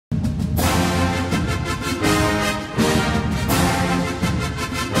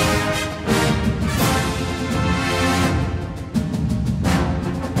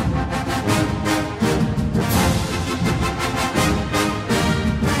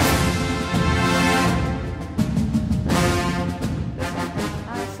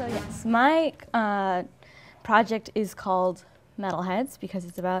My project is called Metalheads because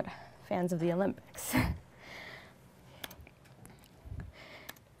it's about fans of the Olympics.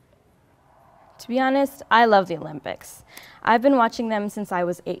 To be honest, I love the Olympics. I've been watching them since I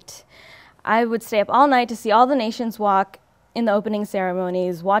was 8. I would stay up all night to see all the nations walk in the opening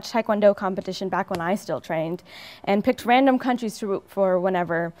ceremonies, watch Taekwondo competition back when I still trained, and picked random countries to root for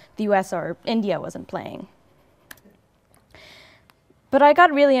whenever the US or India wasn't playing. But I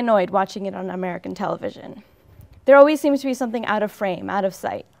got really annoyed watching it on American television. There always seems to be something out of frame, out of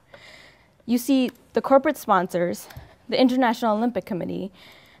sight. You see the corporate sponsors, the International Olympic Committee,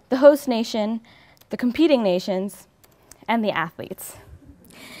 the host nation, the competing nations, and the athletes.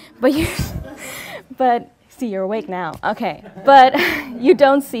 But see, you're awake now. Okay, but you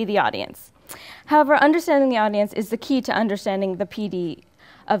don't see the audience. However, understanding the audience is the key to understanding the PD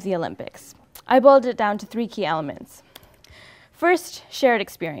of the Olympics. I boiled it down to 3 key elements. First, shared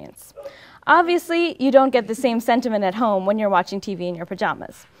experience. Obviously, you don't get the same sentiment at home when you're watching TV in your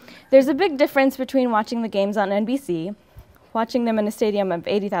pajamas. There's a big difference between watching the games on NBC, watching them in a stadium of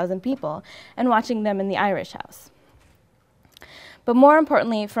 80,000 people, and watching them in the Irish House. But more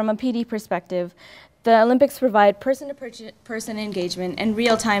importantly, from a PD perspective, the Olympics provide person-to-person engagement and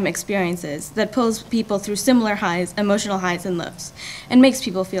real-time experiences that pulls people through similar highs, emotional highs and lows, and makes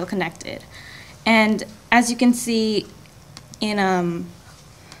people feel connected. And as you can see in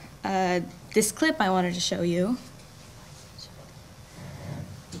this clip I wanted to show you,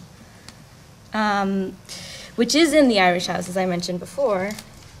 which is in the Irish House, as I mentioned before.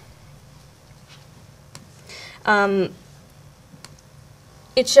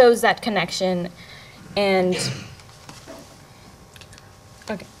 It shows that connection and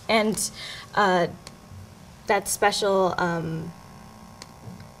that special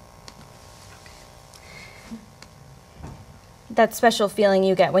feeling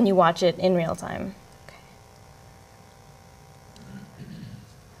you get when you watch it in real time.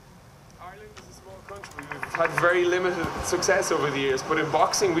 Ireland is a small country. We've had very limited success over the years, but in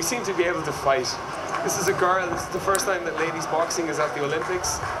boxing we seem to be able to fight. This is a girl, this is the first time that ladies boxing is at the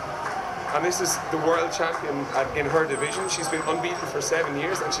Olympics, and this is the world champion in her division. She's been unbeaten for 7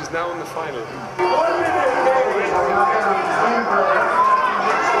 years and she's now in the final.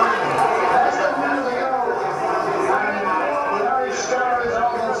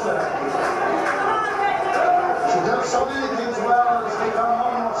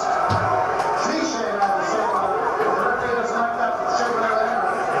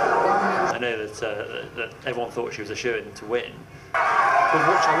 That everyone thought she was a shoo-in to win. But I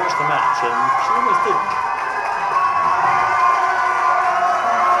watched the match and she almost didn't.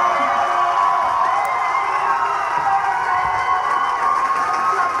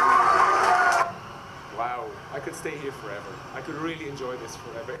 Wow, I could stay here forever. I could really enjoy this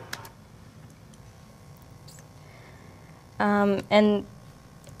forever. And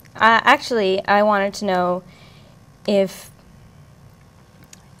actually, I wanted to know if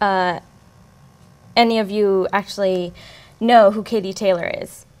any of you actually know who Katie Taylor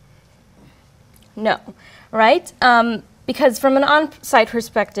is. No, right? Because from an on-site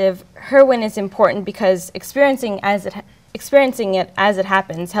perspective, her win is important because experiencing it as it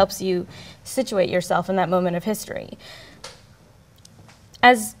happens helps you situate yourself in that moment of history.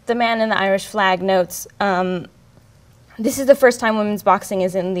 As the man in the Irish flag notes, this is the first time women's boxing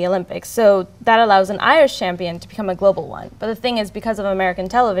is in the Olympics, so that allows an Irish champion to become a global one. But the thing is, because of American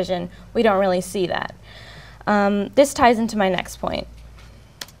television, we don't really see that. This ties into my next point.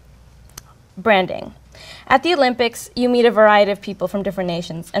 Branding. At the Olympics, you meet a variety of people from different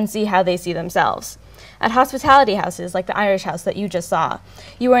nations and see how they see themselves. At hospitality houses, like the Irish House that you just saw,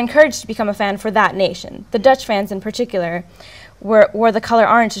 you were encouraged to become a fan for that nation. The Dutch fans in particular wore the color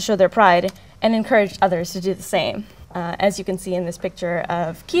orange to show their pride and encouraged others to do the same. As you can see in this picture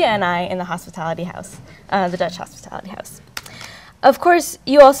of Kia and I in the hospitality house, the Dutch hospitality house. Of course,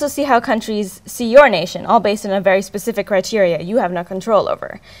 you also see how countries see your nation, all based on a very specific criteria you have no control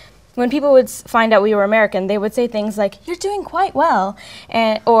over. When people would find out we were American, they would say things like, "You're doing quite well,"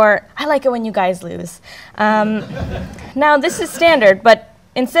 or "I like it when you guys lose." Now, this is standard, but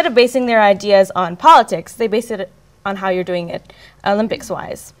instead of basing their ideas on politics, they base it on how you're doing it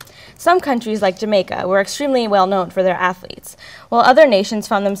Olympics-wise. Some countries, like Jamaica, were extremely well known for their athletes, while other nations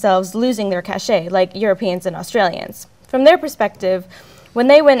found themselves losing their cachet, like Europeans and Australians. From their perspective, when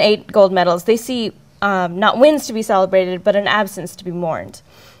they win 8 gold medals, they see not wins to be celebrated, but an absence to be mourned.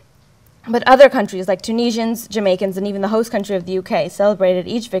 But other countries, like Tunisians, Jamaicans, and even the host country of the UK, celebrated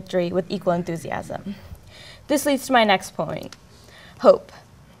each victory with equal enthusiasm. This leads to my next point, hope.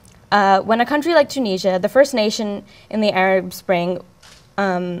 When a country like Tunisia, the first nation in the Arab Spring,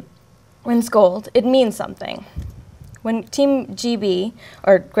 wins gold, it means something. When Team GB,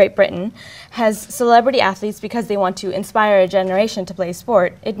 or Great Britain, has celebrity athletes because they want to inspire a generation to play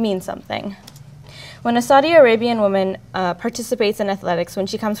sport, it means something. When a Saudi Arabian woman participates in athletics when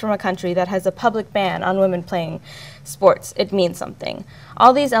she comes from a country that has a public ban on women playing sports, it means something.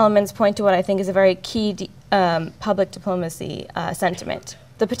 All these elements point to what I think is a very key public diplomacy sentiment,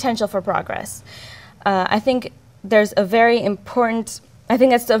 the potential for progress. I think that's a very important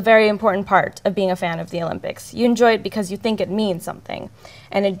part of being a fan of the Olympics. You enjoy it because you think it means something,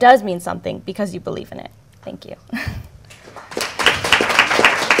 and it does mean something because you believe in it. Thank you.